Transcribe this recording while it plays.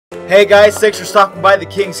Hey guys, thanks for stopping by the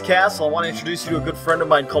King's Castle. I want to introduce you to a good friend of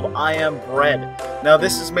mine called I Am Bread. Now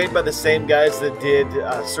this is made by the same guys that did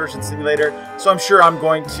Surgeon Simulator, so I'm sure I'm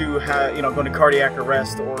going to have, go into cardiac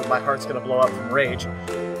arrest or my heart's going to blow up from rage.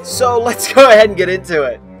 So let's go ahead and get into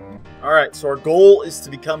it. Alright, so our goal is to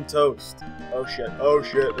become toast. Oh shit, oh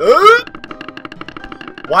shit.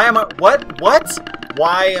 Why am I, what?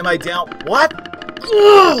 Why am I down, what?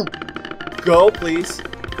 Go please,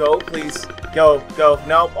 go please. Go,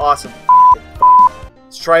 nope, awesome.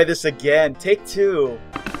 Let's try this again. Take two.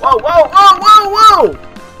 Whoa, whoa, whoa, whoa, whoa!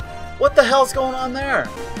 What the hell's going on there?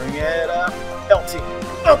 Bring it up. LT,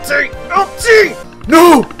 LT, LT!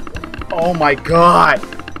 No! Oh my god!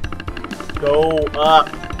 Go up.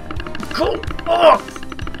 Go up!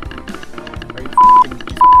 Are you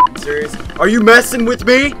f***ing serious? Are you messing with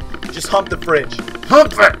me? Just hump the fridge.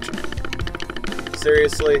 Hump it!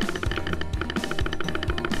 Seriously?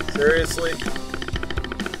 Seriously?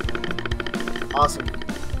 Awesome.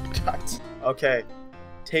 Okay.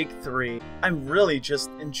 Take three. I'm really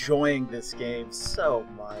just enjoying this game so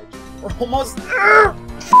much. We're almost there!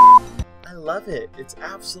 I love it. It's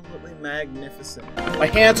absolutely magnificent. My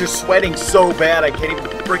hands are sweating so bad I can't even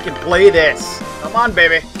freaking play this. Come on,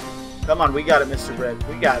 baby. Come on, we got it, Mr. Bread.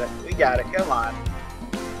 We got it. We got it. Come on.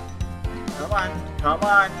 Come on. Come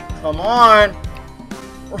on. Come on.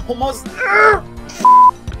 We're almost there!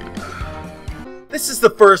 This is the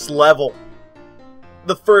first level.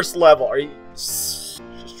 The first level. Are you... Just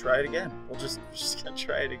try it again. We're just gonna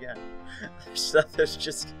try it again. There's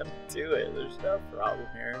just gonna do it. There's no problem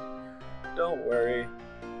here. Don't worry.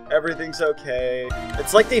 Everything's okay.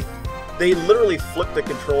 It's like they literally flip the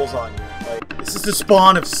controls on you. Like, this is the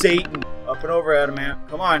spawn of Satan. Up and over, Adamant.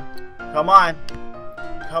 Come on. Come on.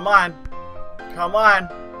 Come on. Come on.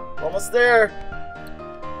 We're almost there.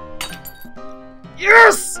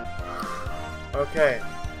 Yes! Okay.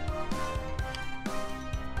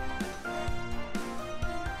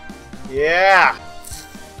 Yeah!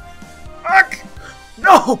 Fuck!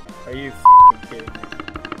 No! Are you f***ing kidding me?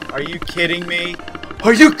 Are you kidding me?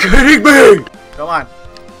 Are you kidding me? Come on.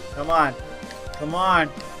 Come on. Come on.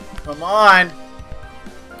 Come on.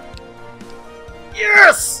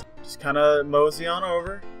 Yes! Just kind of mosey on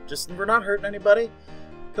over. We're not hurting anybody.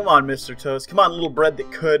 Come on, Mr. Toast. Come on, little bread that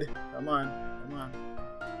could. Come on. Come on.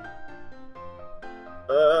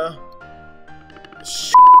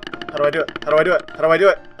 How do I do it? How do I do it? How do I do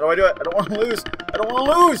it? How do I do it? I don't want to lose. I don't want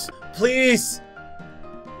to lose. Please.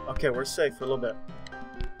 Okay, we're safe for a little bit.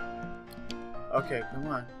 Okay, come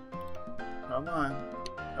on. Come on.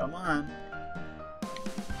 Come on.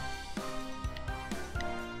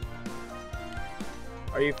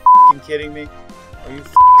 Are you f***ing kidding me? Are you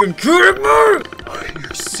f***ing kidding me? Are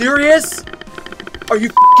you serious? Are you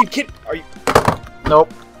f***ing kidding? Are you?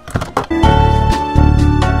 Nope.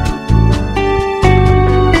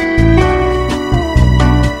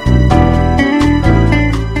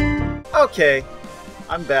 Okay,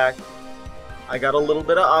 I'm back. I got a little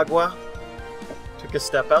bit of agua. Took a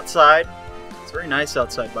step outside. It's very nice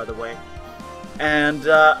outside, by the way. And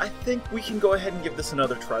I think we can go ahead and give this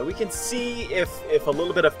another try. We can see if a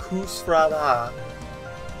little bit of kusfraba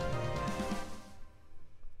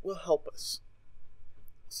will help us.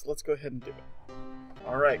 So let's go ahead and do it.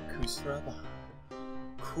 Alright, kusfraba.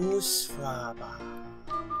 Kusfraba.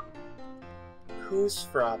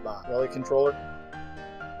 Kusfraba. Really, controller?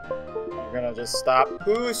 You're gonna just stop.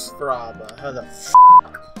 Kusfraba. How the f***?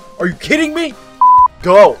 Are you kidding me?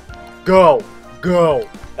 Go. Go. Go.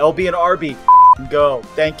 LB and RB. Go.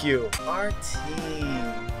 Thank you. RT.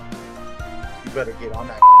 You better get on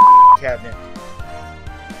that cabinet.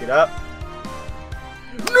 Get up.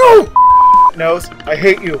 No! Nose. I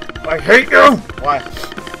hate you. I hate you! Why?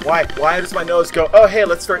 Why? Why does my nose go? Oh, hey,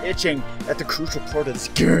 let's start itching at the crucial part of this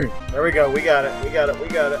game. There we go. We got it. We got it. We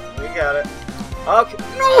got it. We got it. Okay.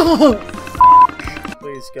 No!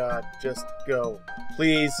 Please, God, just go.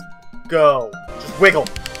 Please, go. Just wiggle.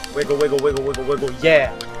 Wiggle, wiggle, wiggle, wiggle, wiggle.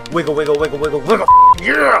 Yeah. Wiggle, wiggle, wiggle, wiggle, wiggle.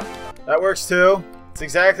 Yeah! That works too. It's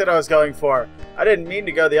exactly what I was going for. I didn't mean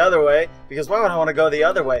to go the other way, because why would I want to go the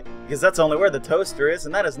other way? Because that's only where the toaster is,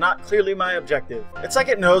 and that is not clearly my objective. It's like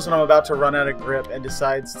it knows when I'm about to run out of grip and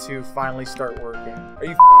decides to finally start working. Are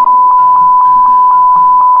you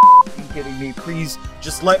kidding me? Please,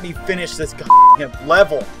 just let me finish this goddamn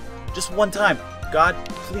level. Just one time. God,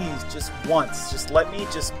 please, just once. Just let me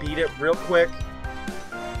just beat it real quick.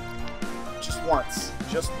 Just once.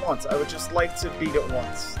 Just once. I would just like to beat it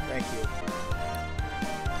once. Thank you.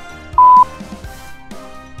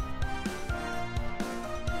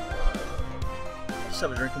 I just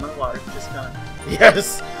have a drink of my water. Just kind of...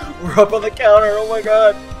 Yes! We're up on the counter. Oh my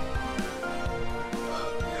god.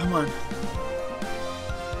 Come on.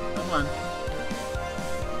 Come on.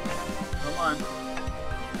 Come on.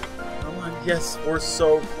 Come on. Yes, we're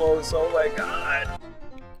so close. Oh my god.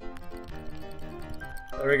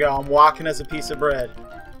 There we go. I'm walking as a piece of bread.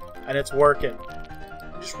 And it's working.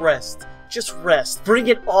 Just rest. Just rest. Bring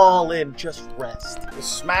it all in. Just rest.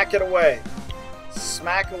 Just smack it away.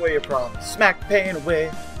 Smack away your problems. Smack the pain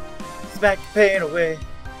away. Smack the pain away.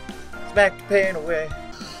 Smack the pain away.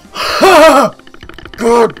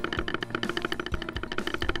 Good.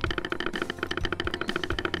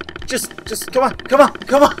 Just come on, come on,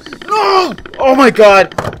 come on. No! Oh my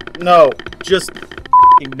god. No. Just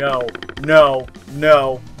no. No.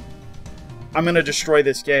 No. I'm gonna destroy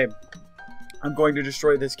this game. I'm going to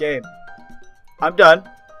destroy this game. I'm done.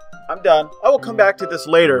 I'm done. I will come back to this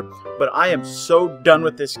later, but I am so done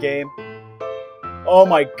with this game. Oh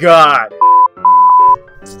my god.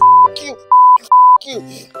 F you. F you.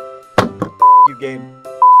 F you, game.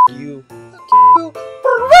 F you. F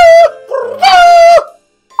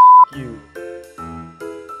you.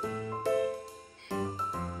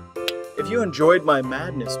 If you enjoyed my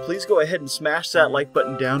madness, please go ahead and smash that like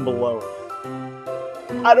button down below.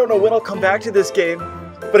 I don't know when I'll come back to this game,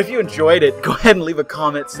 but if you enjoyed it, go ahead and leave a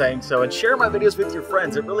comment saying so, and share my videos with your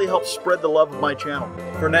friends. It really helps spread the love of my channel.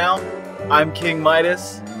 For now, I'm King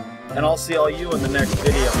Midas, and I'll see all you in the next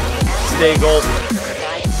video. Stay golden.